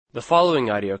The following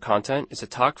audio content is a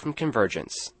talk from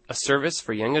Convergence, a service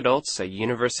for young adults at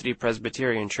University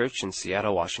Presbyterian Church in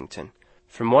Seattle, Washington.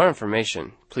 For more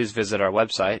information, please visit our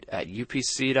website at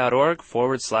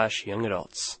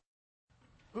upc.org/youngadults.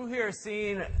 Who here has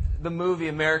seen the movie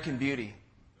American Beauty?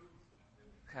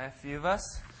 Okay, a few of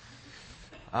us.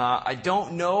 I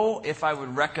don't know if I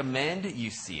would recommend you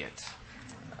see it,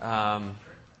 to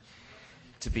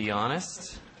be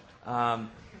honest.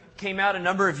 Came out a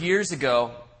number of years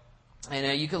ago.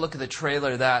 And you can look at the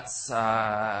trailer. That's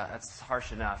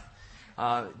harsh enough.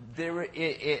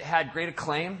 It had great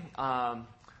acclaim,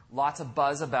 lots of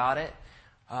buzz about it.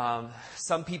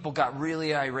 Some people got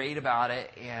really irate about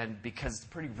it, and because it's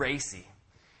pretty racy.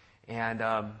 And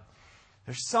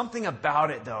there's something about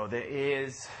it, though, it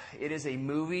is a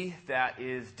movie that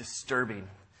is disturbing.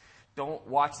 Don't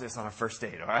watch this on a first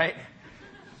date, all right?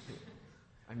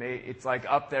 It's like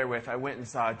up there with, I went and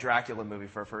saw a Dracula movie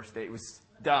for a first date. It was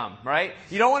dumb, right?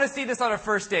 You don't want to see this on a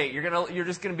first date. You're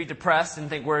just going to be depressed and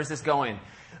think, where is this going?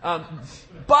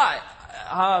 But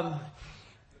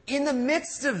in the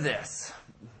midst of this,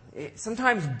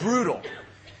 sometimes brutal.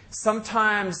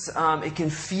 Sometimes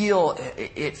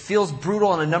it feels brutal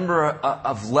on a number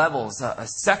of levels,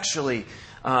 sexually,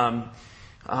 even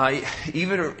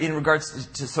in regards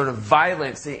to sort of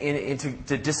violence,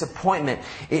 into disappointment.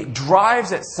 It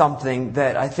drives at something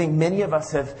that I think many of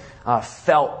us have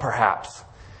felt, perhaps,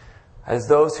 as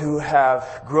those who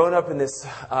have grown up in this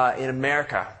in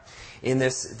America, in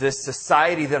this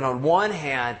society that on one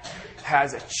hand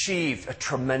has achieved a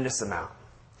tremendous amount.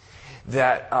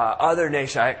 That other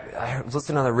nation, I was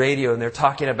listening on the radio and they're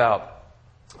talking about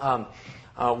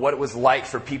what it was like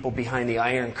for people behind the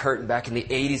Iron Curtain back in the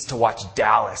 80s to watch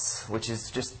Dallas, which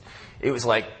is just, it was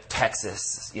like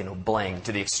Texas, bling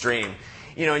to the extreme.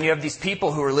 And you have these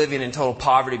people who are living in total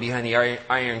poverty behind the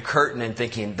Iron Curtain and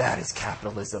thinking, that is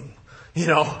capitalism.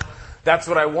 That's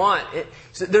what I want.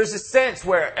 So there's a sense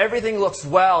where everything looks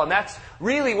well, and that's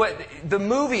really what the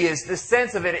movie is, the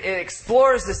sense of it. It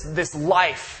explores this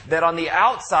life that on the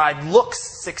outside looks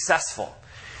successful.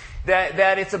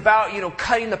 That it's about,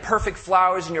 cutting the perfect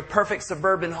flowers in your perfect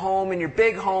suburban home, in your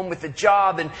big home with a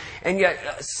job, and yet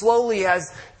slowly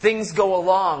as things go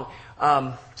along,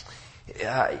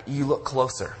 you look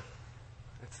closer.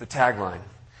 That's the tagline.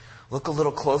 Look a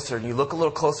little closer, and you look a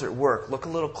little closer at work, look a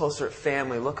little closer at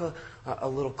family, look a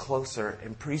little closer,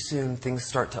 and pretty soon things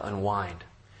start to unwind.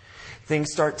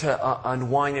 Things start to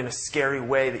unwind in a scary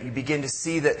way, that you begin to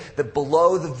see that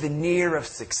below the veneer of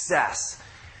success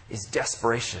is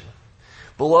desperation.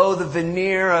 Below the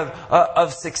veneer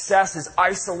of success is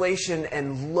isolation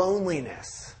and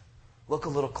loneliness. Look a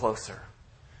little closer,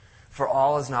 for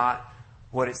all is not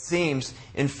what it seems.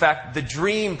 In fact, the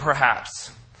dream,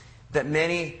 perhaps, that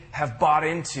many have bought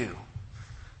into,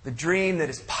 the dream that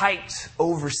is piped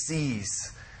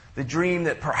overseas, the dream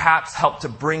that perhaps helped to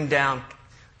bring down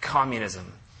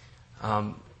communism,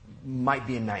 might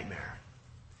be a nightmare.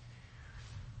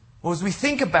 Well, as we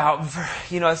think about,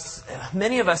 as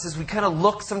many of us, as we kind of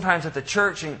look sometimes at the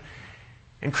church and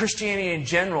Christianity in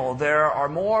general, there are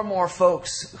more and more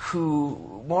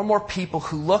people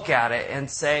who look at it and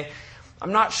say,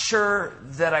 I'm not sure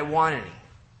that I want any.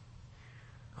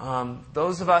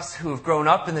 Those of us who have grown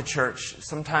up in the church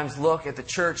sometimes look at the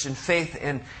church in faith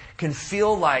and can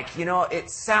feel like,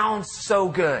 it sounds so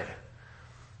good.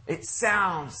 It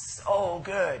sounds so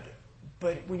good.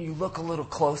 But when you look a little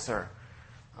closer,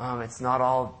 it's not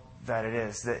all that it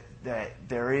is. That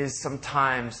there is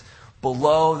sometimes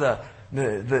below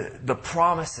the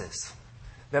promises,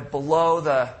 that below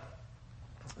the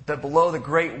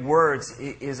great words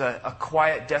is a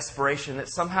quiet desperation that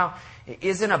somehow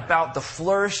isn't about the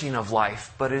flourishing of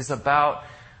life, but is about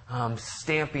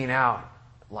stamping out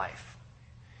life.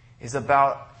 Is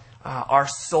about our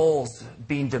souls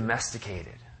being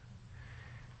domesticated.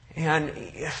 And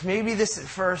maybe this at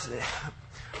first, I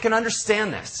can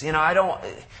understand this. I don't,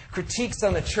 critiques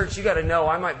on the church, you got to know,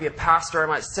 I might be a pastor, I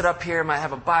might sit up here, I might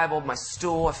have a Bible, my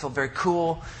stool, I feel very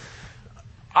cool.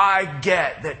 I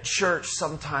get that church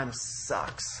sometimes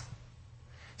sucks.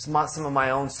 Some of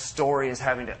my own story is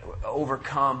having to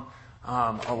overcome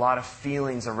a lot of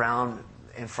feelings around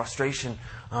and frustration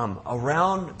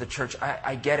around the church.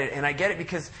 I get it. And I get it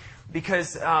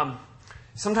because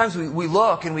sometimes we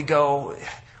look and we go,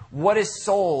 what is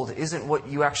sold isn't what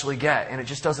you actually get, and it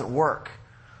just doesn't work.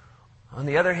 On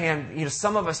the other hand,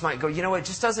 some of us might go,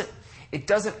 it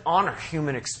doesn't honor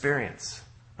human experience.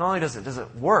 Not only does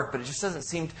it work, but it just doesn't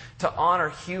seem to honor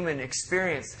human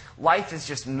experience. Life is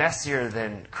just messier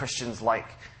than Christians like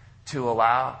to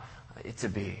allow it to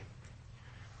be.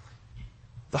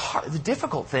 The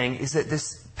difficult thing is that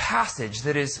this passage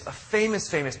that is a famous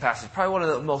passage, probably one of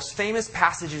the most famous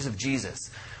passages of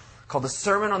Jesus, called the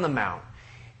Sermon on the Mount,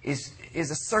 is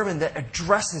a sermon that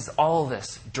addresses all of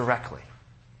this directly.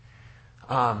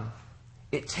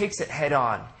 It takes it head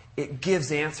on. It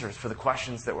gives answers for the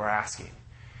questions that we're asking.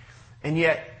 And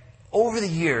yet, over the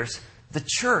years, the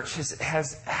church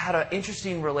has had an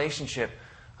interesting relationship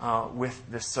with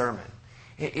this sermon.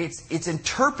 It's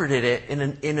interpreted it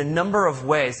in a number of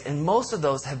ways, and most of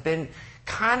those have been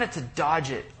kind of to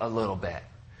dodge it a little bit,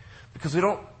 because we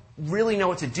don't really know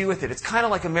what to do with it. It's kind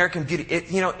of like American Beauty.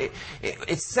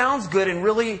 It sounds good, and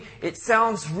really, it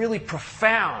sounds really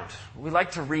profound. We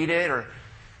like to read it,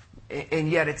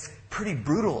 and yet it's pretty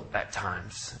brutal at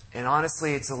times. And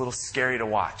honestly, it's a little scary to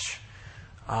watch.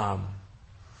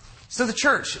 So the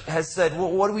church has said,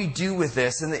 well, what do we do with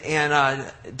this?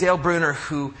 And Dale Bruner,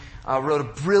 who wrote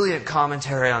a brilliant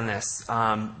commentary on this,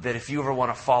 that if you ever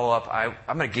want to follow up,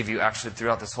 I'm going to give you, actually,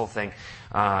 throughout this whole thing,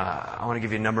 I want to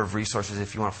give you a number of resources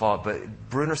if you want to follow up. But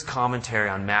Bruner's commentary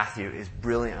on Matthew is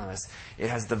brilliant on this. It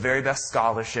has the very best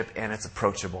scholarship, and it's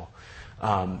approachable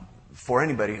for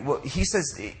anybody. Well, he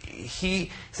says,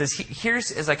 here's,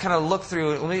 as I kind of look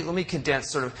through, let me condense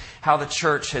sort of how the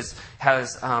church has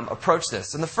approached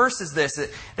this. And the first is this,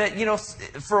 that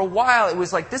for a while it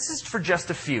was like, this is for just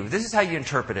a few. This is how you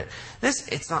interpret it.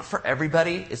 It's not for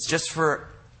everybody. It's just for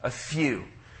a few.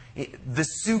 The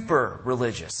super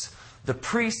religious. The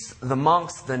priests, the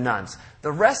monks, the nuns.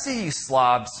 The rest of you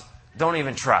slobs, don't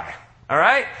even try. All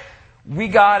right? We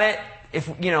got it.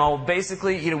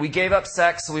 Basically, we gave up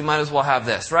sex, so we might as well have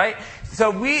this, right?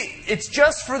 So it's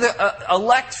just for the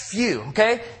elect few,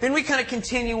 okay? Then we kind of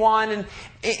continue on,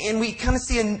 and we kind of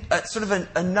see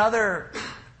another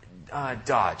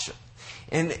dodge.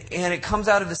 And it comes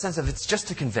out of the sense of it's just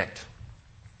to convict.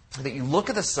 That you look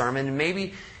at the sermon, and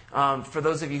maybe for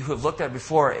those of you who have looked at it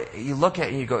before, you look at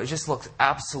it and you go, it just looks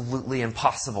absolutely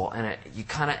impossible. And you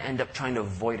kind of end up trying to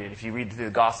avoid it. If you read through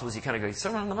the Gospels, you kind of go,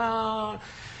 Sermon on the Mount.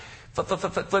 Flip, flip,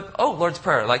 flip, flip, flip. Oh, Lord's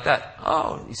Prayer, like that.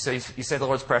 Oh, you say the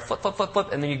Lord's Prayer, flip, flip, flip,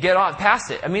 flip, and then you get on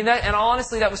past it. I mean, and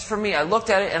honestly, that was for me. I looked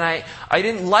at it and I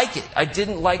didn't like it. I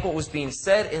didn't like what was being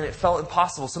said, and it felt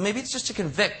impossible. So maybe it's just to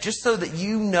convict, just so that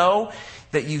you know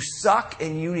that you suck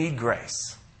and you need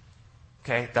grace.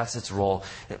 Okay, that's its role.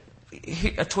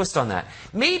 A twist on that.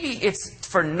 Maybe it's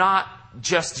for not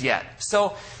just yet.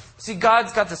 So, see,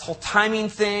 God's got this whole timing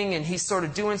thing, and He's sort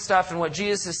of doing stuff, and what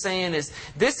Jesus is saying is,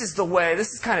 this is the way,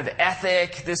 this is kind of the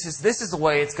ethic, this is the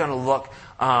way it's going to look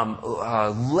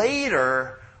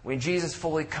later when Jesus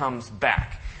fully comes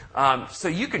back. So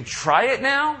you can try it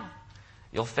now,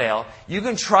 you'll fail. You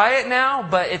can try it now,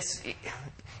 but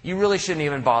you really shouldn't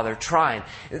even bother trying.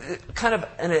 Kind of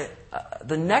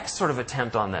the next sort of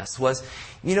attempt on this was,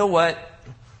 you know what,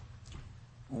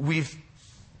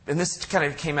 and this kind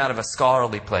of came out of a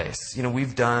scholarly place.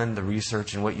 We've done the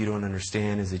research, and what you don't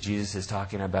understand is that Jesus is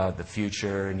talking about the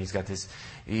future, and He's got this,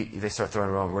 they start throwing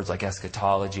around words like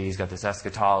eschatology. He's got this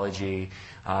eschatology,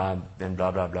 and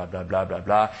blah, blah, blah, blah, blah, blah,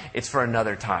 blah. It's for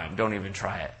another time. Don't even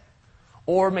try it.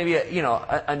 Or maybe,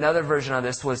 another version of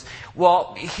this was,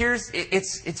 well,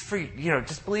 it's for,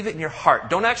 just believe it in your heart.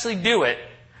 Don't actually do it.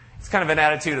 It's kind of an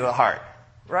attitude of the heart,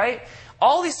 right?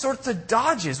 All these sorts of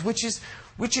dodges, which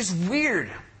is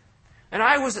weird. And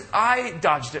I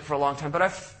dodged it for a long time, but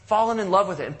I've fallen in love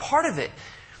with it. And part of it,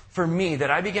 for me,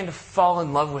 that I began to fall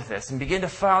in love with this and begin to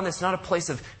find this not a place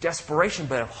of desperation,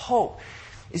 but of hope,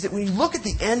 is that when you look at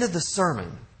the end of the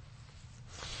sermon,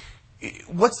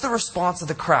 what's the response of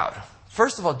the crowd?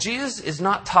 First of all, Jesus is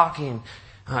not talking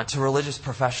to religious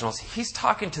professionals. He's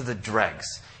talking to the dregs.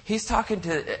 He's talking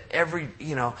to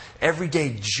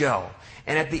everyday Joe.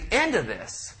 And at the end of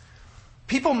this,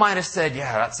 people might have said,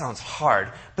 yeah, that sounds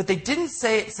hard. But they didn't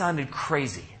say it sounded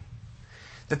crazy.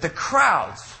 That the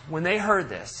crowds, when they heard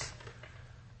this,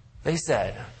 they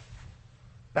said,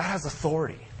 that has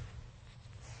authority.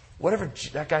 Whatever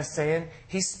that guy's saying,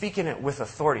 he's speaking it with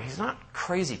authority. He's not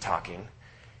crazy talking.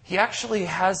 He actually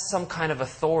has some kind of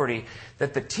authority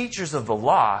that the teachers of the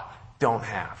law don't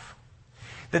have.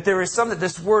 That there is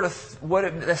this word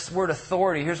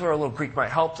authority. Here's where a little Greek might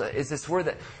help. Is this word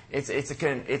that it's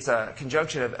a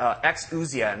conjunction of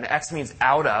exousia, and ex means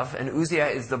out of, and ousia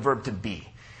is the verb to be.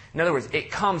 In other words, it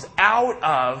comes out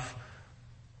of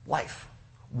life.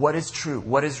 What is true?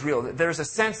 What is real? There's a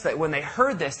sense that when they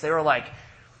heard this, they were like,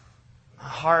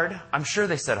 hard. I'm sure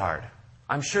they said hard.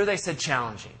 I'm sure they said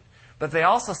challenging. But they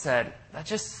also said,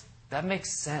 that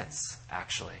makes sense,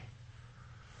 actually.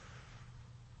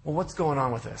 Well, what's going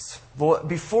on with this? Well,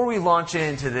 before we launch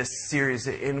into this series,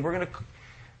 and we're going to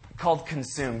called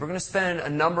Consumed. We're going to spend a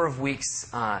number of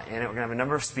weeks in it. We're going to have a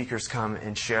number of speakers come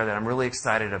and share that I'm really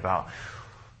excited about.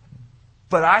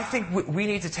 But I think we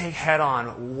need to take head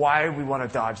on why we want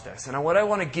to dodge this. And what I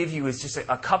want to give you is just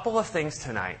a couple of things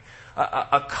tonight.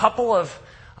 A couple of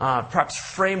perhaps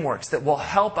frameworks that will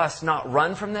help us not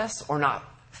run from this or not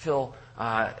feel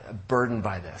burdened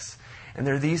by this. And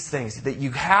they're these things that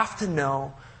you have to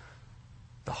know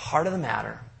the heart of the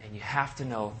matter and you have to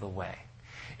know the way.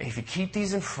 And if you keep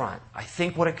these in front, I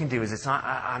think what it can do is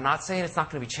I'm not saying it's not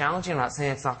going to be challenging. I'm not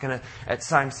saying it's not going to at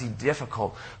times be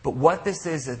difficult. But what this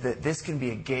is that this can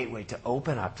be a gateway to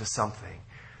open up to something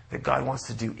that God wants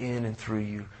to do in and through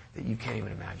you that you can't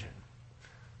even imagine.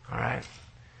 All right?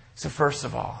 So first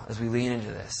of all, as we lean into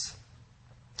this,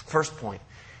 first point,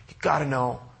 you've got to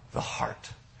know the heart.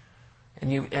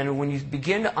 And when you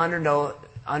begin to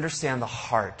understand the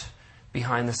heart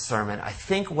behind the sermon, I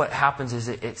think what happens is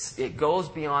it goes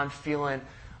beyond feeling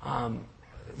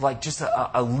like just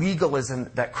a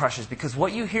legalism that crushes. Because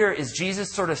what you hear is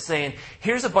Jesus sort of saying,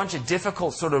 here's a bunch of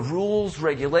difficult sort of rules,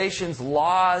 regulations,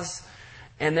 laws,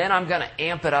 and then I'm going to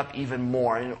amp it up even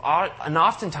more. And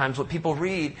oftentimes what people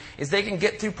read is they can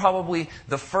get through probably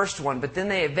the first one, but then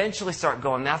they eventually start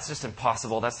going, that's just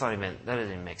impossible. That doesn't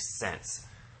even make sense.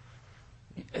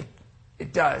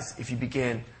 It does if you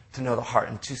begin to know the heart.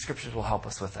 And two scriptures will help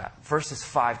us with that. First is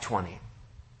 5:20.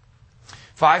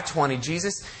 5:20,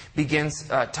 Jesus begins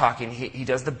talking. He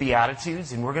does the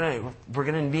Beatitudes, and we're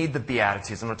gonna need the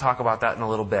Beatitudes. I'm going to talk about that in a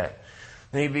little bit.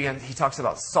 Then he talks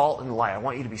about salt and light. I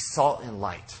want you to be salt and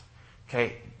light.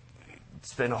 Okay?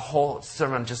 Spend a whole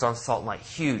sermon just on salt and light.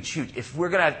 Huge, huge. If we're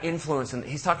going to have influence, and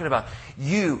he's talking about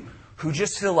you who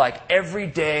just feel like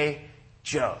everyday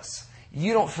Joes.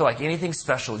 You don't feel like anything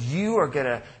special. You are going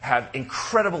to have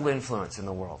incredible influence in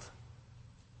the world.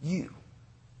 You.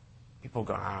 People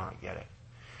go, I don't get it.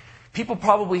 People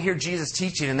probably hear Jesus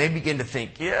teaching and they begin to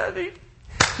think, yeah,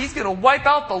 he's going to wipe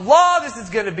out the law. This is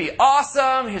going to be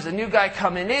awesome. Here's a new guy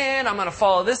coming in. I'm going to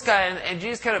follow this guy. And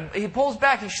Jesus he pulls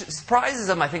back. He surprises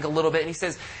them, I think, a little bit. And he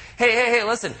says, hey,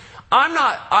 listen, I'm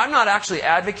not actually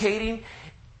advocating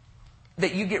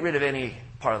that you get rid of any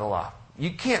part of the law. You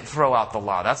can't throw out the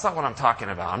law. That's not what I'm talking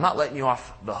about. I'm not letting you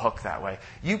off the hook that way.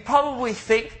 You probably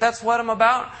think that's what I'm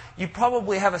about. You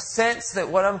probably have a sense that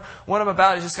what I'm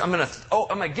about is just I'm going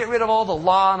to get rid of all the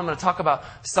law and I'm going to talk about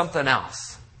something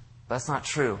else. That's not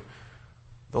true.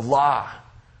 The law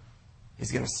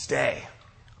is going to stay.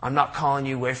 I'm not calling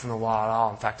you away from the law at all.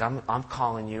 In fact, I'm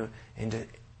calling you into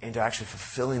actually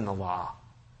fulfilling the law.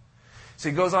 So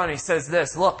he goes on and he says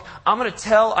this, look,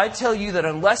 I tell you that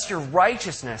unless your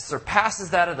righteousness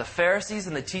surpasses that of the Pharisees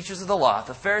and the teachers of the law,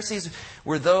 the Pharisees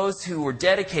were those who were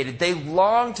dedicated. They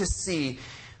longed to see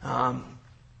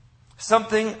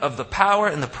something of the power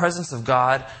and the presence of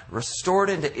God restored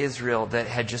into Israel that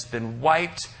had just been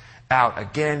wiped out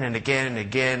again and again and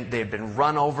again. They had been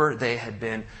run over. They had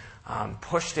been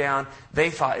pushed down. They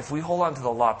thought if we hold on to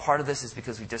the law, part of this is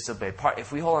because we disobeyed.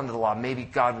 If we hold on to the law, maybe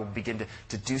God will begin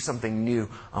to do something new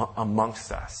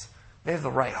amongst us. They have the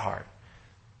right heart.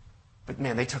 But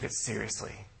man, they took it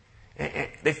seriously.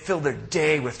 They filled their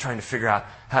day with trying to figure out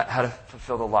how to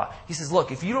fulfill the law. He says,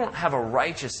 look, if you don't have a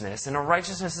righteousness, and a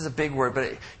righteousness is a big word,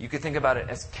 but you could think about it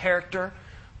as character,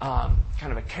 kind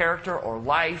of a character or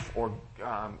life or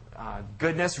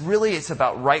goodness. Really, it's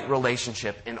about right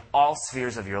relationship in all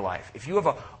spheres of your life. If you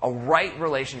have a right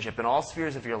relationship in all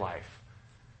spheres of your life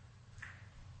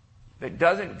that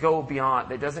doesn't go beyond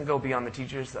the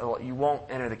teachers, you won't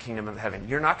enter the kingdom of heaven.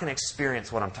 You're not going to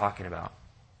experience what I'm talking about.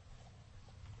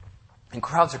 And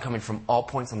crowds are coming from all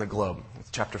points on the globe.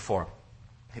 It's chapter 4.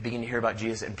 They begin to hear about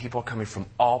Jesus, and people are coming from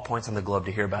all points on the globe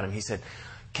to hear about him. He said,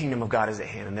 kingdom of God is at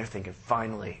hand. And they're thinking,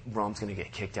 finally, Rome's going to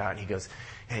get kicked out. And he goes,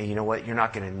 hey, you know what? You're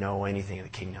not going to know anything of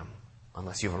the kingdom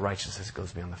unless you have a righteousness that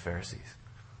goes beyond the Pharisees.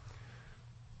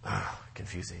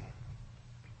 Confusing.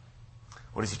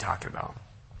 What is he talking about?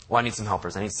 Well, I need some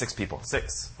helpers. I need 6 people.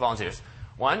 6 volunteers.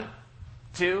 1,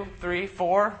 2, 3,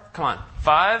 4. Come on.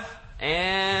 5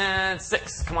 and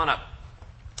 6. Come on up.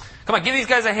 Come on, give these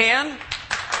guys a hand.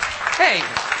 Hey.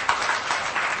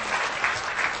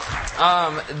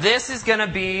 This is going to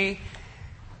be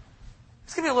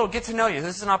a little get to know you.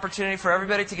 This is an opportunity for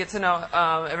everybody to get to know.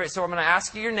 So I'm going to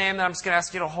ask you your name, then I'm just going to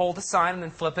ask you to hold the sign and then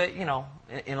flip it, in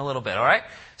a little bit. All right?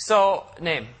 So,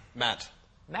 name. Matt.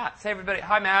 Matt. Say everybody.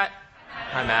 Hi, Matt.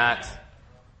 Hi, Matt.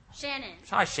 Shannon.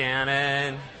 Hi,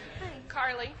 Shannon. Hi,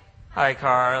 Carly. Hi,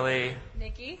 Carly.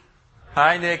 Nikki.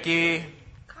 Hi, Nikki.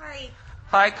 Kari.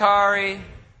 Hi, Kari.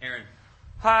 Aaron.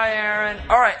 Hi, Aaron.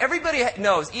 All right, everybody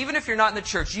knows, even if you're not in the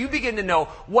church, you begin to know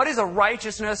what is a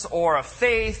righteousness or a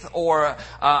faith or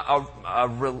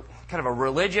kind of a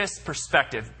religious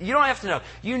perspective. You don't have to know.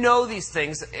 You know these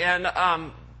things and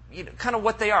kind of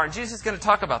what they are. And Jesus is going to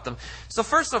talk about them. So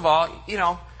first of all,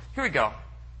 here we go.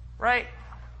 Right?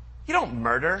 You don't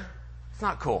murder. It's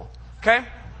not cool. Okay?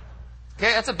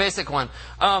 Okay, that's a basic one.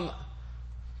 You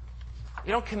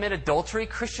don't commit adultery.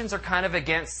 Christians are kind of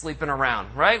against sleeping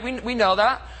around, right? We know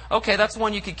that. Okay, that's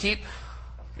one you could keep.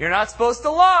 You're not supposed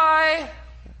to lie.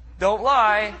 Don't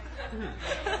lie.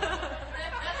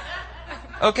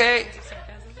 Okay?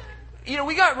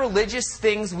 We got religious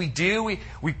things we do.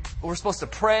 We're supposed to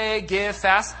pray, give,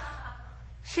 fast.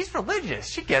 She's religious.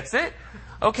 She gets it.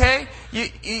 Okay?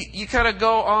 You kind of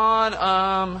go on.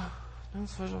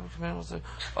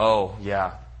 Oh,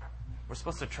 yeah. We're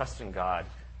supposed to trust in God.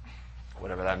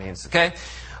 Whatever that means. Okay?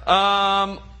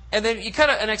 And then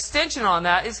an extension on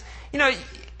that is,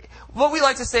 what we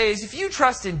like to say is if you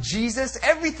trust in Jesus,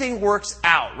 everything works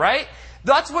out, right?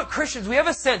 That's what Christians, we have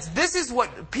a sense, this is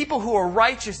what people who are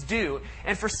righteous do.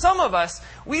 And for some of us,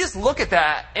 we just look at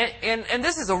that, and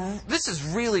this is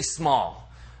really small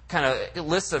kind of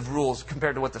list of rules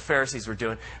compared to what the Pharisees were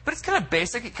doing. But it's kind of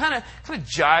basic. It kind of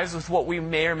jives with what we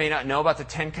may or may not know about the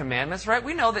Ten Commandments, right?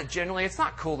 We know that generally it's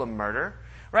not cool to murder.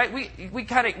 Right? We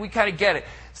kind of get it.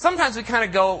 Sometimes we kind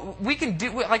of go, we can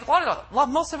do, like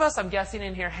most of us, I'm guessing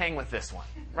in here, hang with this one.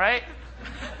 Right?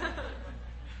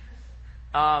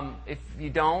 If you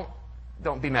don't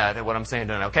be mad at what I'm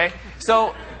saying, okay?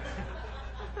 So,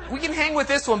 we can hang with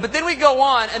this one, but then we go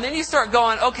on, and then you start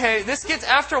going, okay,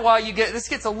 after a while, this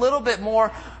gets a little bit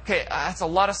more, okay, that's a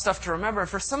lot of stuff to remember.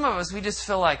 For some of us, we just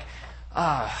feel like,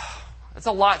 it's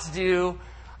a lot to do.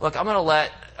 Look, I'm going to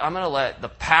let the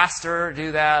pastor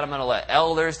do that. I'm going to let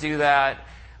elders do that.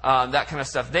 That kind of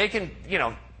stuff. They can,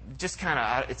 just kind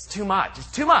of, it's too much.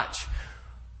 It's too much.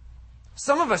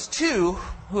 Some of us, too,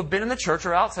 who have been in the church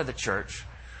or outside the church,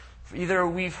 either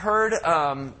we've heard,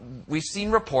 we've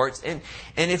seen reports, and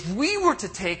if we were to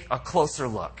take a closer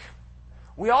look,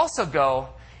 we also go,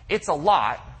 it's a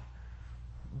lot,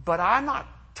 but I'm not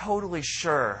totally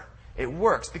sure it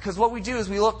works. Because what we do is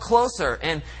we look closer,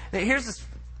 and here's this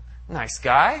nice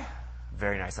guy.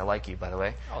 Very nice. I like you, by the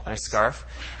way. Oh, nice scarf.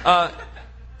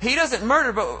 He doesn't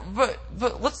murder, but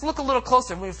let's look a little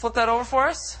closer. Will you flip that over for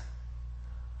us?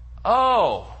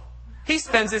 Oh. He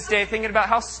spends his day thinking about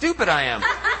how stupid I am.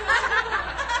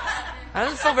 That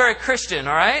doesn't feel very Christian,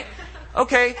 all right?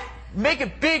 Okay, make a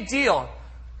big deal.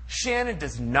 Shannon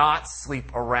does not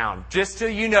sleep around. Just so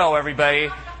you know, everybody.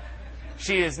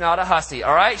 She is not a hussy,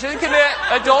 all right? She doesn't commit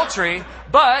adultery,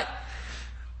 but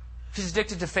she's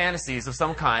addicted to fantasies of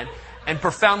some kind and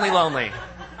profoundly lonely.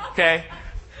 Okay?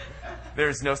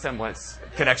 There's no semblance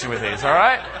connection with these, all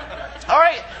right? All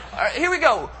right, here we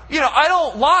go. I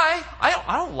don't lie.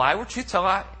 I don't lie. We're truth tell.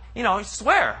 I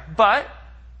swear. But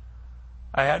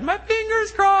I had my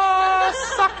fingers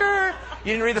crossed, sucker.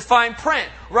 You didn't read the fine print,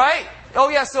 right? Oh,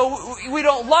 yeah, so we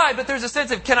don't lie, but there's a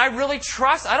sense of, can I really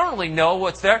trust? I don't really know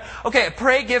what's there. Okay,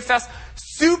 pray, give, fast.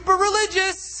 Super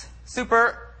religious.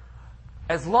 Super.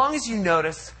 As long as you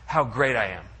notice how great I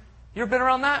am. You ever been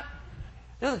around that?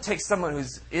 It doesn't take someone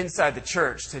who's inside the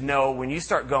church to know when you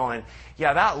start going,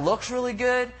 yeah, that looks really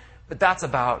good, but that's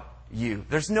about you.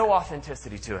 There's no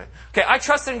authenticity to it. Okay, I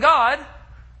trust in God.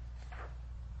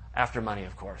 After money,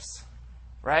 of course.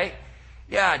 Right?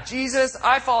 Yeah, Jesus,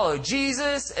 I follow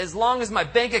Jesus as long as my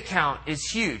bank account is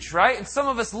huge, right? And some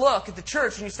of us look at the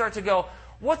church and you start to go,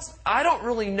 I don't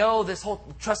really know this whole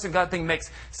trust in God thing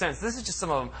makes sense. This is just some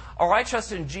of them. Or I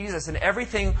trust in Jesus and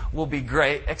everything will be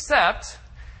great, except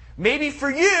maybe for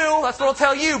you, that's what I'll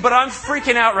tell you, but I'm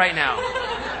freaking out right now.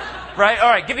 Right? All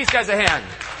right, give these guys a hand.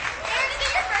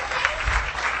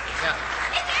 Yeah.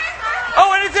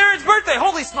 Oh, and it's Aaron's birthday.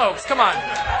 Holy smokes. Come on.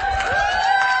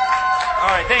 All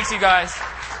right, thanks, you guys.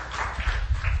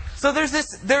 So there's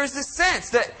this sense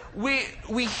that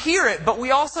we hear it, but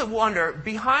we also wonder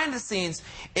behind the scenes.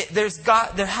 There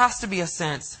has to be a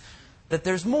sense that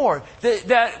there's more.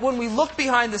 That when we look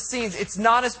behind the scenes, it's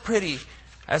not as pretty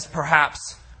as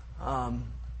perhaps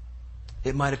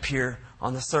it might appear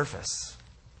on the surface.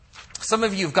 Some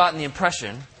of you have gotten the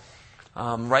impression,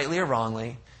 rightly or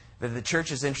wrongly, that the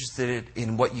church is interested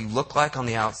in what you look like on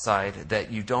the outside,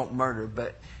 that you don't murder,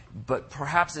 but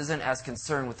perhaps isn't as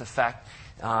concerned with the fact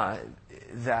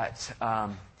that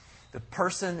the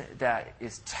person that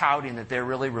is touting that they're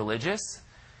really religious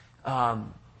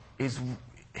is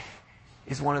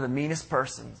one of the meanest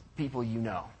people you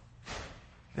know.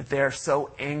 That they're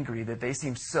so angry, that they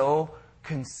seem so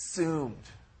consumed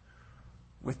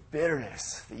with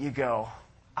bitterness that you go,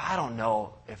 I don't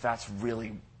know if that's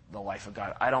really the life of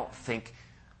God. I don't think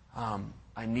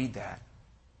I need that.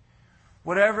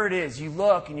 Whatever it is, you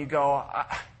look and you go,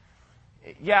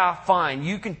 Yeah, fine.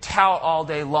 You can tout all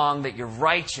day long that you're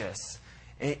righteous,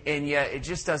 and yet it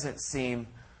just doesn't seem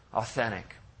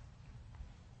authentic.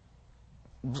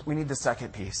 We need the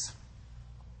second piece.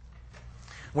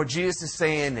 What Jesus is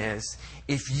saying is,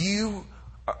 if you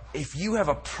have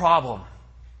a problem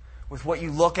with what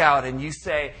you look out and you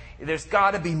say, there's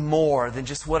got to be more than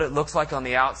just what it looks like on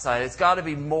the outside. It's got to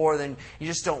be more than you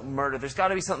just don't murder. There's got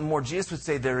to be something more. Jesus would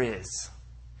say there is.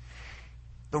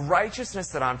 The righteousness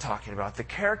that I'm talking about, the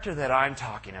character that I'm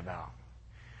talking about,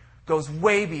 goes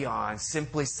way beyond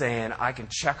simply saying, I can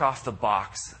check off the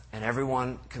box and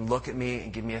everyone can look at me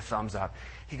and give me a thumbs up.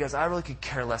 He goes, I really could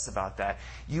care less about that.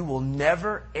 You will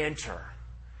never enter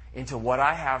into what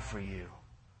I have for you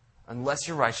unless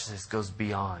your righteousness goes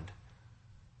beyond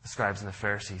the scribes and the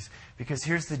Pharisees. Because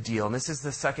here's the deal, and this is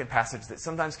the second passage that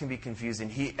sometimes can be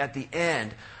confusing. At the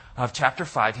end of chapter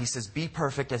 5, he says, be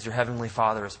perfect as your heavenly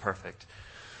Father is perfect.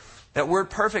 That word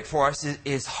perfect for us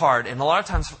is hard. And a lot of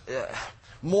times,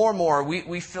 more and more,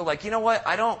 we feel like, you know what,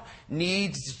 I don't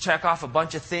need to check off a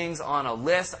bunch of things on a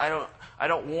list. I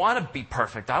don't want to be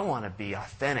perfect. I want to be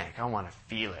authentic. I want to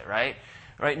feel it, right?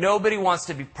 Right? Nobody wants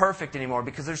to be perfect anymore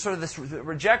because there's sort of this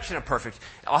rejection of perfect.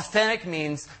 Authentic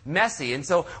means messy. And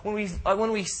so when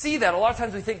we see that, a lot of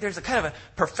times we think there's a kind of a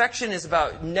perfection is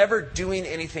about never doing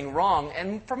anything wrong.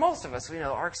 And for most of us,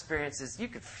 our experience is you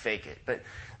could fake it, but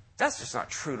that's just not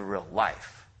true to real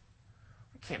life.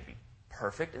 We can't be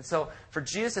perfect. And so for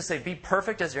Jesus to say, be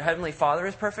perfect as your heavenly Father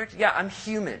is perfect, yeah, I'm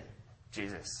human,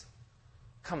 Jesus.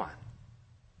 Come on.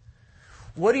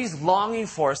 What he's longing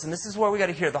for us, and this is where we got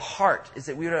to hear the heart, is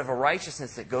that we would have a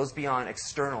righteousness that goes beyond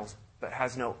externals, but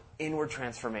has no inward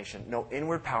transformation, no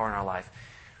inward power in our life.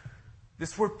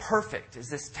 This word perfect is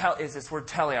this word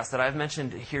teleos that I've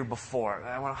mentioned here before.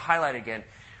 I want to highlight again.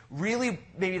 Really,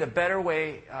 maybe the better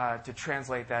way to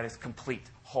translate that is complete,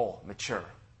 whole, mature.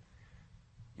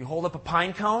 You hold up a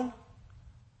pine cone,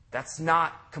 that's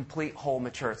not complete, whole,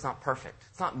 mature. It's not perfect.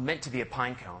 It's not meant to be a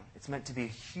pine cone. It's meant to be a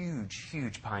huge,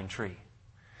 huge pine tree.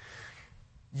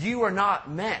 You are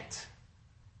not meant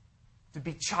to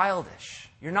be childish.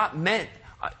 You're not meant...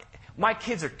 my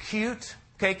kids are cute.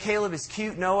 Okay, Caleb is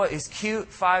cute. Noah is cute.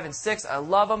 5 and 6. I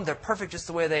love them. They're perfect just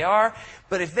the way they are.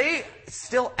 But if they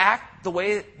still act the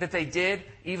way that they did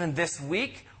even this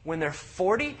week, when they're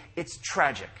 40, it's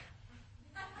tragic.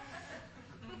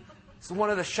 It's one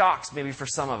of the shocks maybe for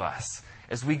some of us.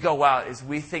 As we go out, as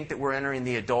we think that we're entering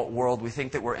the adult world, we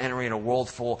think that we're entering a world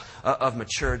full of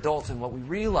mature adults. And what we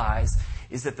realize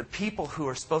is that the people who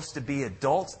are supposed to be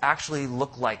adults actually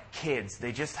look like kids.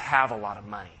 They just have a lot of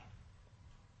money.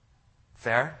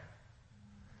 Fair?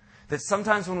 That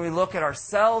sometimes when we look at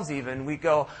ourselves even, we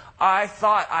go, I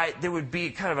thought there would be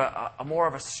kind of a more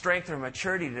of a strength or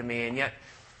maturity to me, and yet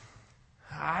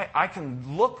I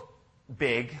can look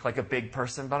big, like a big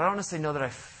person, but I don't necessarily know that I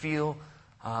feel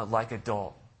like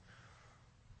adult.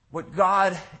 What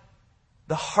God,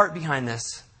 the heart behind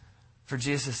this, for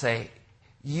Jesus to say,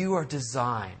 you are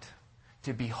designed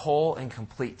to be whole and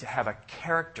complete, to have a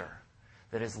character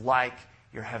that is like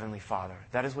your Heavenly Father.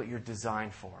 That is what you're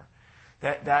designed for.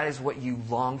 That is what you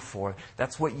long for.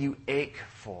 That's what you ache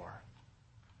for.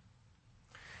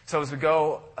 So as we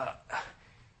go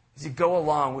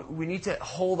along, we need to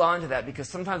hold on to that, because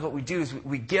sometimes what we do is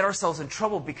we get ourselves in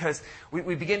trouble because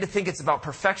we begin to think it's about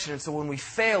perfection. And so when we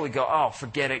fail, we go, oh,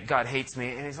 forget it, God hates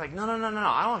me. And he's like, no,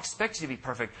 I don't expect you to be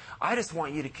perfect. I just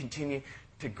want you to continue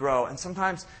to grow. And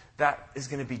sometimes that is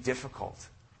going to be difficult.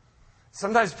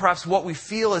 Sometimes perhaps what we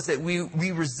feel is that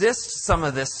we resist some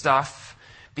of this stuff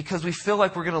because we feel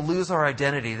like we're going to lose our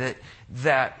identity,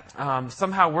 that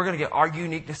somehow we're going to our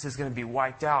uniqueness is going to be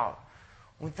wiped out.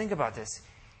 When we think about this,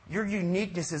 your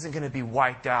uniqueness isn't going to be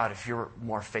wiped out if you're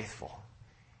more faithful,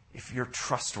 if you're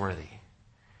trustworthy,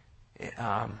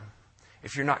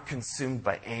 if you're not consumed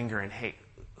by anger and hate.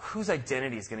 Whose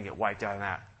identity is going to get wiped out in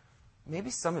that? Maybe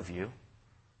some of you.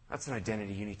 That's an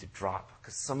identity you need to drop,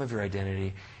 because some of your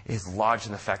identity is lodged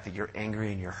in the fact that you're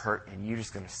angry and you're hurt, and you're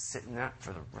just going to sit in that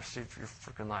for the rest of your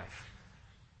freaking life.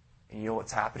 And you know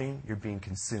what's happening? You're being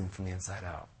consumed from the inside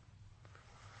out.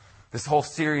 This whole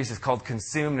series is called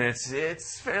Consumed, and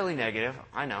it's fairly negative,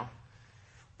 I know.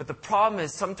 But the problem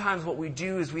is sometimes what we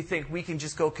do is we think we can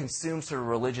just go consume sort of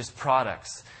religious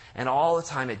products, and all the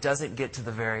time it doesn't get to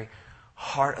the very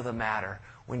heart of the matter.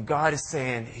 When God is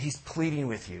saying, He's pleading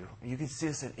with you. You can see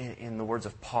this in the words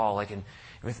of Paul, like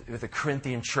with the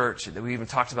Corinthian church that we even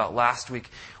talked about last week,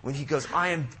 when he goes, I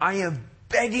am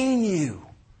begging you,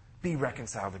 be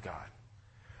reconciled to God.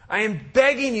 I am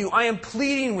begging you, I am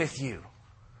pleading with you.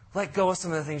 Let go of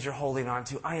some of the things you're holding on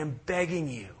to. I am begging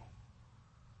you,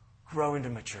 grow into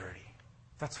maturity.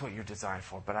 That's what you're designed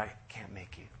for, but I can't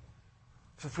make you.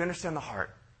 So if we understand the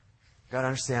heart, we've got to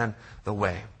understand the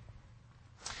way.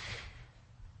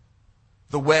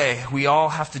 The way, we all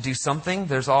have to do something.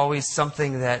 There's always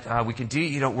something that we can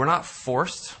do. We're not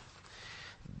forced.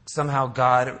 Somehow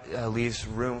God leaves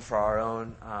room for our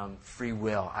own free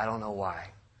will. I don't know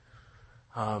why.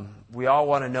 We all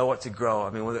want to know what to grow. I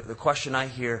mean, the question I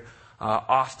hear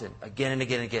often, again and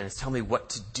again and again, is tell me what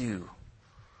to do.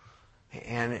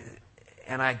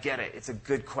 And I get it. It's a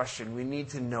good question. We need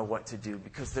to know what to do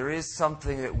because there is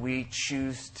something that we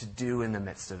choose to do in the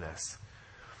midst of this.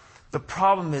 The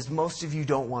problem is most of you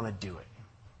don't want to do it.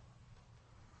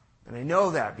 And I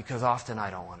know that because often I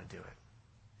don't want to do it.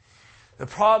 The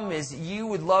problem is you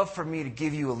would love for me to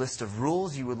give you a list of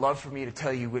rules. You would love for me to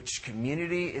tell you which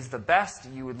community is the best.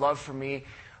 You would love for me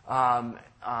to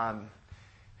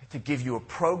give you a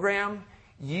program.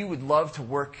 You would love to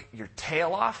work your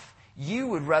tail off. You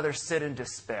would rather sit in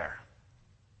despair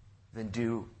than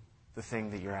do the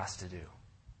thing that you're asked to do.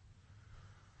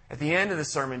 At the end of the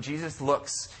sermon, Jesus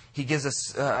he gives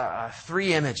us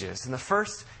 3 images. And the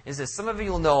first is this. Some of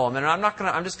you will know them, and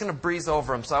I'm just going to breeze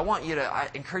over them. So I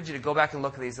encourage you to go back and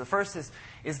look at these. The first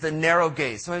is the narrow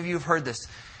gate. Some of you have heard this.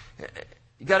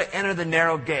 You got to enter the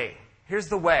narrow gate. Here's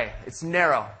the way. It's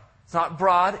narrow. It's not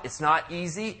broad. It's not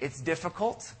easy. It's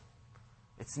difficult.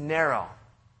 It's narrow.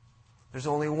 There's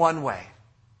only one way.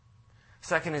 The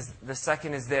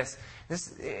second is this.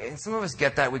 And some of us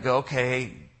get that. We go,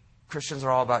 okay, Christians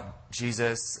are all about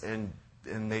Jesus, and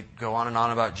they go on and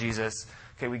on about Jesus.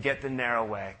 Okay, we get the narrow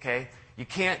way. Okay, you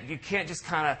can't just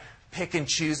kind of pick and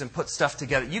choose and put stuff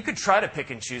together. You could try to pick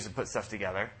and choose and put stuff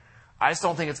together. I just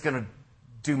don't think it's going to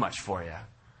do much for you.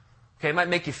 Okay, it might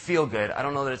make you feel good. I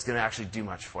don't know that it's going to actually do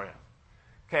much for you.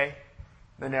 Okay,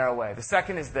 the narrow way. The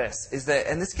second is this.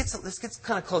 And this gets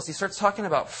kind of close. He starts talking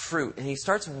about fruit, and he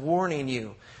starts warning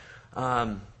you,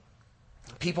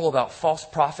 people about false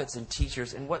prophets and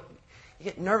teachers, and what. You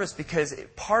get nervous because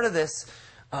part of this,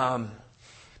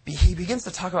 he begins to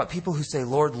talk about people who say,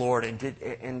 Lord, Lord, and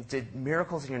did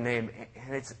miracles in your name.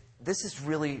 And this is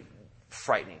really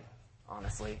frightening,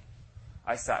 honestly.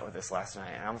 I sat with this last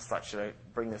night, and I almost thought, should I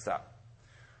bring this up?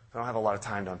 I don't have a lot of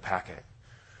time to unpack it.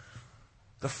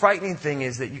 The frightening thing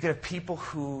is that you get people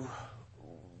who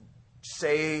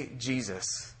say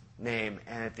Jesus' name,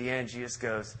 and at the end, Jesus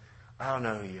goes, I don't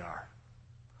know who you are.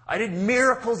 I did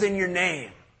miracles in your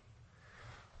name.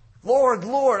 Lord,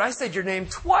 Lord, I said your name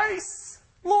twice.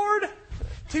 Lord,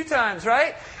 2 times,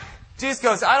 right? Jesus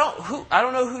goes, I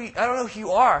don't know who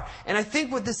you are. And I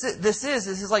think what this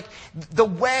is like the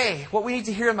way, what we need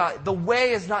to hear about, the way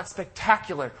is not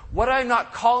spectacular. What I'm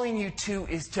not calling you to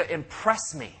is to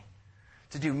impress me.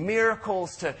 To do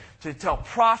miracles, to tell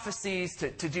prophecies, to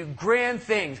do grand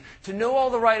things, to know all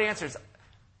the right answers.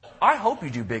 I hope you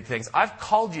do big things. I've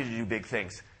called you to do big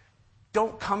things.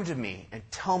 Don't come to me and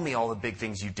tell me all the big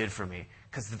things you did for me,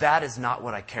 because that is not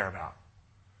what I care about.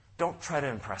 Don't try to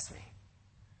impress me.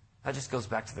 That just goes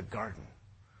back to the garden,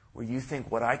 where you think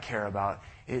what I care about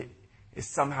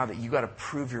is somehow that you got to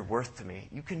prove your worth to me.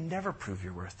 You can never prove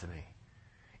your worth to me.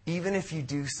 Even if you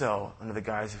do so under the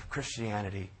guise of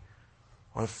Christianity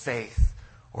or faith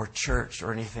or church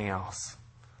or anything else.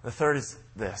 The third is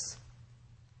this.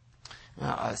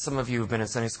 Some of you who have been in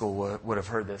Sunday school would have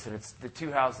heard this, and it's the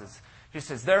 2 houses. Jesus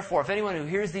says, therefore, if anyone who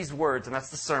hears these words, and that's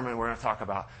the sermon we're going to talk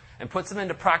about, and puts them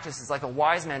into practice is like a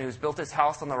wise man who's built his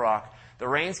house on the rock. The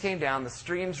rains came down, the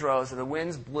streams rose, and the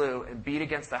winds blew and beat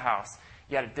against the house.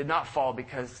 Yet it did not fall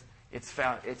because its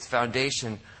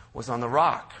foundation was on the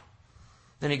rock.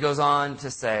 Then he goes on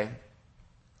to say,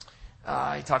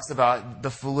 he talks about the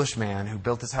foolish man who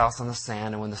built his house on the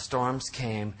sand, and when the storms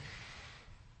came,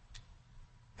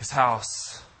 his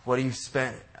house, what he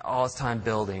spent all his time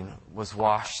building, was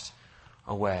washed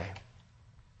away.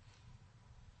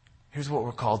 Here's what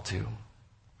we're called to.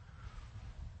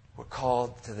 We're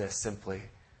called to this simply.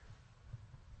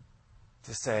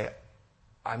 To say,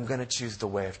 I'm going to choose the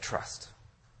way of trust.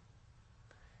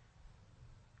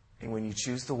 And when you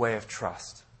choose the way of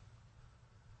trust,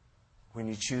 when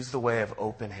you choose the way of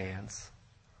open hands,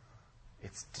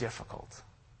 it's difficult.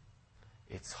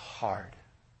 It's hard.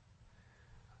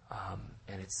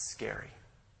 And it's scary.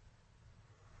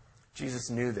 Jesus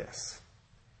knew this.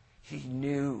 He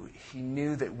knew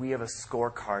that we have a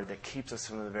scorecard that keeps us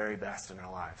from the very best in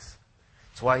our lives.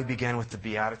 It's why he began with the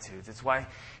Beatitudes. It's why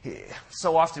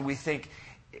so often we think,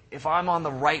 if I'm on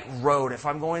the right road, if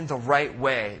I'm going the right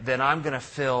way, then I'm going to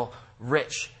feel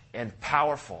rich and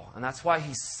powerful. And that's why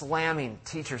he's slamming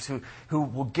teachers who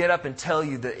will get up and tell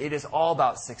you that it is all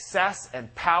about success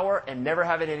and power and never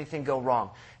having anything go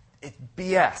wrong. It's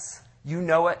BS. You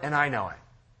know it and I know it.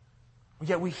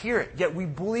 Yet we hear it. Yet we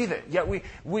believe it. Yet we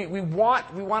want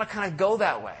to kind of go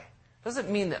that way. Doesn't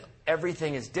mean that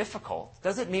everything is difficult.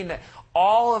 Doesn't mean that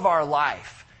all of our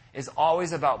life is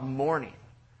always about mourning.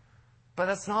 But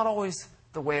that's not always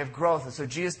the way of growth. And so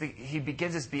Jesus, he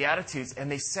begins his Beatitudes, and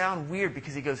they sound weird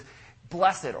because he goes,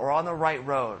 blessed or on the right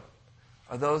road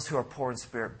are those who are poor in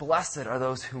spirit. Blessed are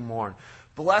those who mourn.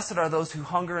 Blessed are those who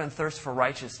hunger and thirst for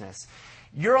righteousness.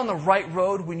 You're on the right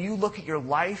road when you look at your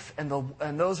life and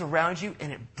those around you,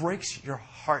 and it breaks your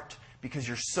heart because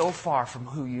you're so far from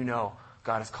who you know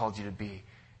God has called you to be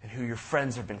and who your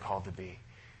friends have been called to be.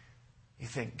 You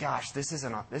think, gosh, this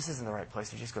isn't the right place.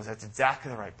 He just goes, that's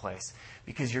exactly the right place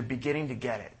because you're beginning to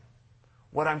get it.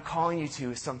 What I'm calling you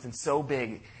to is something so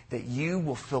big that you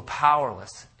will feel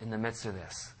powerless in the midst of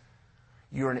this.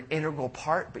 You're an integral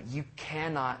part, but you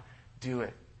cannot do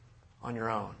it on your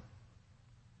own.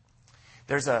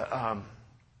 There's some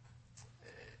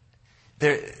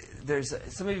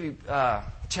of you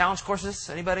challenge courses.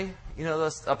 Anybody? You know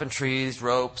those up in trees,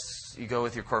 ropes. You go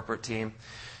with your corporate team,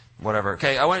 whatever.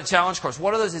 Okay, I went to challenge course.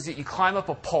 One of those is that you climb up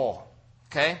a pole.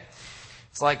 Okay,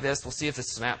 it's like this. We'll see if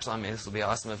this snaps on me. This will be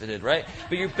awesome if it did, right?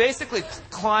 But you basically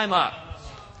climb up.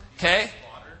 Okay.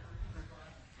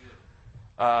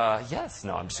 Yes.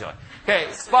 No, I'm just going.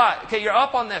 Okay, spot. Okay, you're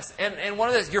up on this, and one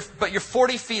of those. But you're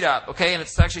 40 feet up. Okay, and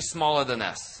it's actually smaller than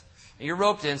this. And you're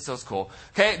roped in, so it's cool.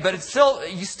 Okay, but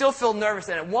you still feel nervous.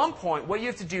 And at one point, what you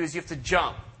have to do is you have to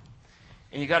jump,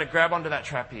 and you got to grab onto that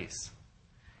trapeze.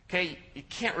 Okay, you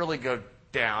can't really go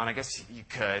down. I guess you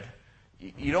could.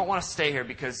 You don't want to stay here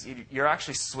because you're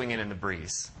actually swinging in the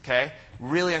breeze. Okay,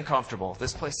 really uncomfortable.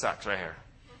 This place sucks right here.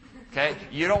 Okay,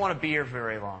 you don't want to be here for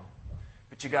very long,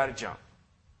 but you got to jump.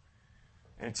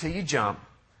 And until you jump,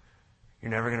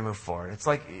 you're never going to move forward. It's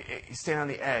like you stand on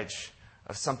the edge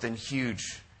of something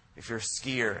huge if you're a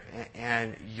skier,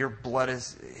 and your blood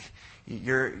is,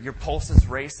 your pulse is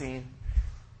racing,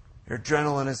 your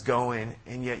adrenaline is going,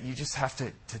 and yet you just have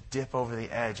to dip over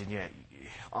the edge, and yet,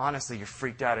 honestly, you're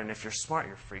freaked out. And if you're smart,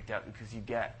 you're freaked out because you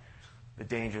get the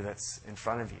danger that's in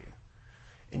front of you.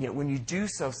 And yet when you do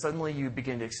so, suddenly you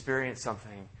begin to experience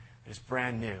something that is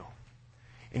brand new,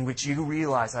 in which you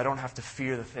realize, I don't have to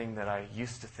fear the thing that I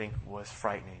used to think was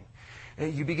frightening.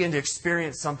 And you begin to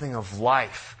experience something of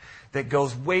life that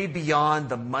goes way beyond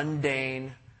the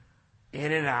mundane,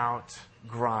 in and out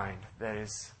grind that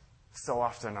is so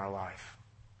often in our life.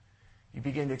 You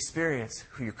begin to experience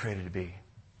who you're created to be.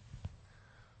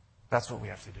 That's what we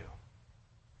have to do.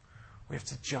 We have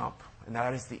to jump, and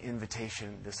that is the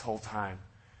invitation this whole time,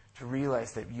 to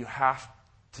realize that you have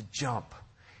to jump.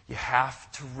 You have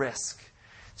to risk.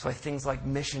 That's why things like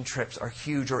mission trips are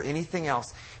huge, or anything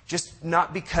else. Just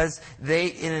not because they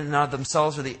in and of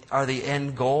themselves are the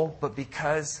end goal, but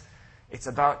because it's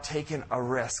about taking a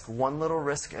risk, one little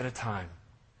risk at a time.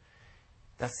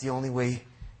 That's the only way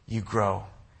you grow.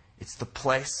 It's the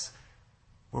place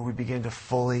where we begin to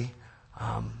fully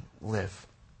live.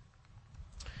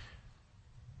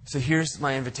 So here's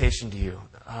my invitation to you.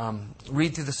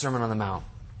 Read through the Sermon on the Mount.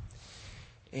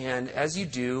 And as you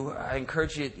do, I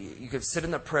encourage you, you could sit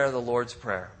in the prayer, the Lord's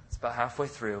Prayer. It's about halfway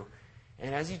through.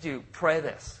 And as you do, pray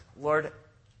this. Lord,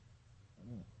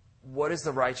 what is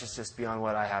the righteousness beyond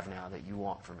what I have now that you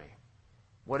want for me?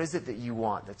 What is it that you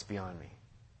want that's beyond me?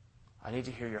 I need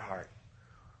to hear your heart.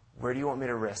 Where do you want me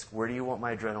to risk? Where do you want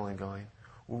my adrenaline going?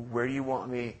 Where do you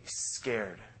want me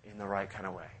scared in the right kind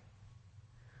of way?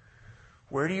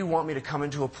 Where do you want me to come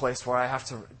into a place where I have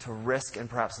to risk and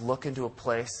perhaps look into a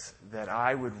place that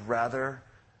I would rather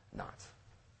not?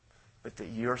 But that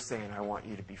you're saying, I want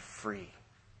you to be free.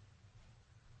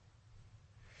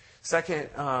 Second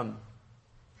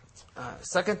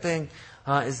thing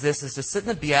is to sit in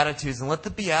the Beatitudes and let the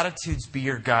Beatitudes be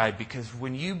your guide. Because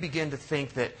when you begin to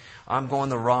think that I'm going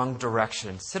the wrong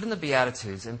direction, sit in the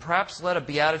Beatitudes and perhaps let a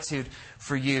Beatitude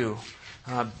for you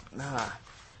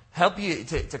help you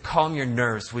to calm your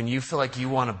nerves when you feel like you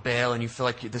want to bail and you feel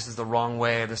like this is the wrong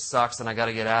way, this sucks and I got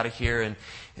to get out of here. And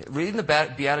reading the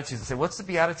Beatitudes and say, what's the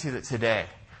Beatitude that today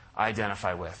I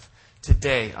identify with?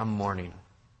 Today I'm mourning.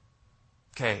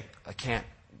 Okay,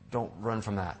 don't run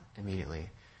from that immediately.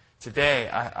 Today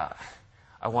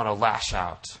I want to lash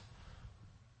out.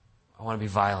 I want to be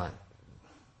violent.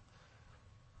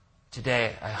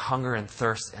 Today I hunger and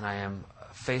thirst and I am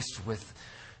faced with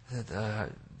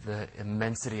the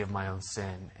immensity of my own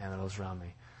sin and those around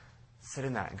me. Sit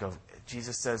in that and go,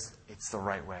 Jesus says it's the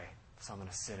right way, so I'm going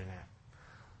to sit in it.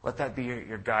 Let that be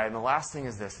your guide. And the last thing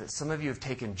is this, that some of you have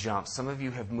taken jumps. Some of you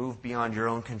have moved beyond your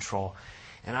own control.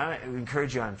 And I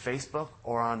encourage you on Facebook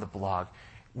or on the blog,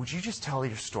 would you just tell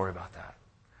your story about that?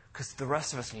 Because the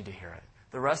rest of us need to hear it.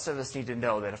 The rest of us need to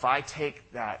know that if I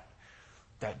take that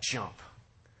jump,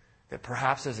 that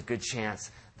perhaps there's a good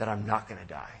chance that I'm not going to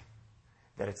die,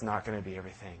 that it's not going to be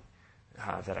everything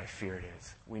that I fear it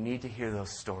is. We need to hear those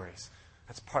stories.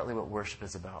 That's partly what worship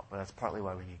is about, but that's partly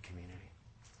why we need community.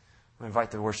 I'm going to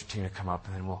invite the worship team to come up,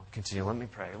 and then we'll continue. Let me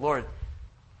pray. Lord,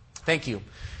 thank you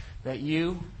that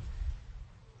you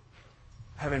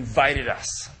have invited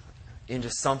us into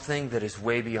something that is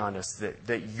way beyond us,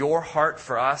 that your heart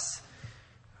for us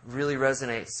really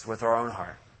resonates with our own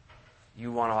heart.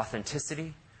 You want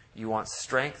authenticity. You want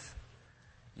strength.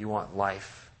 You want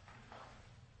life.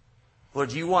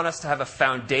 Lord, you want us to have a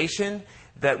foundation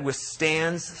that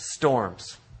withstands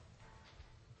storms.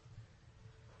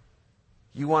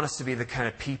 You want us to be the kind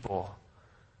of people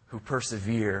who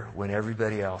persevere when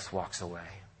everybody else walks away.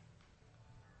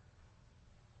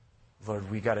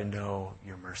 Lord, we got to know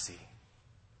your mercy.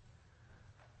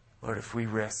 Lord, if we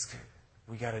risk,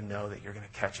 we got to know that you're going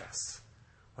to catch us.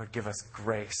 Lord, give us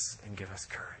grace and give us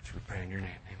courage. We pray in your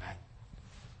name. Amen.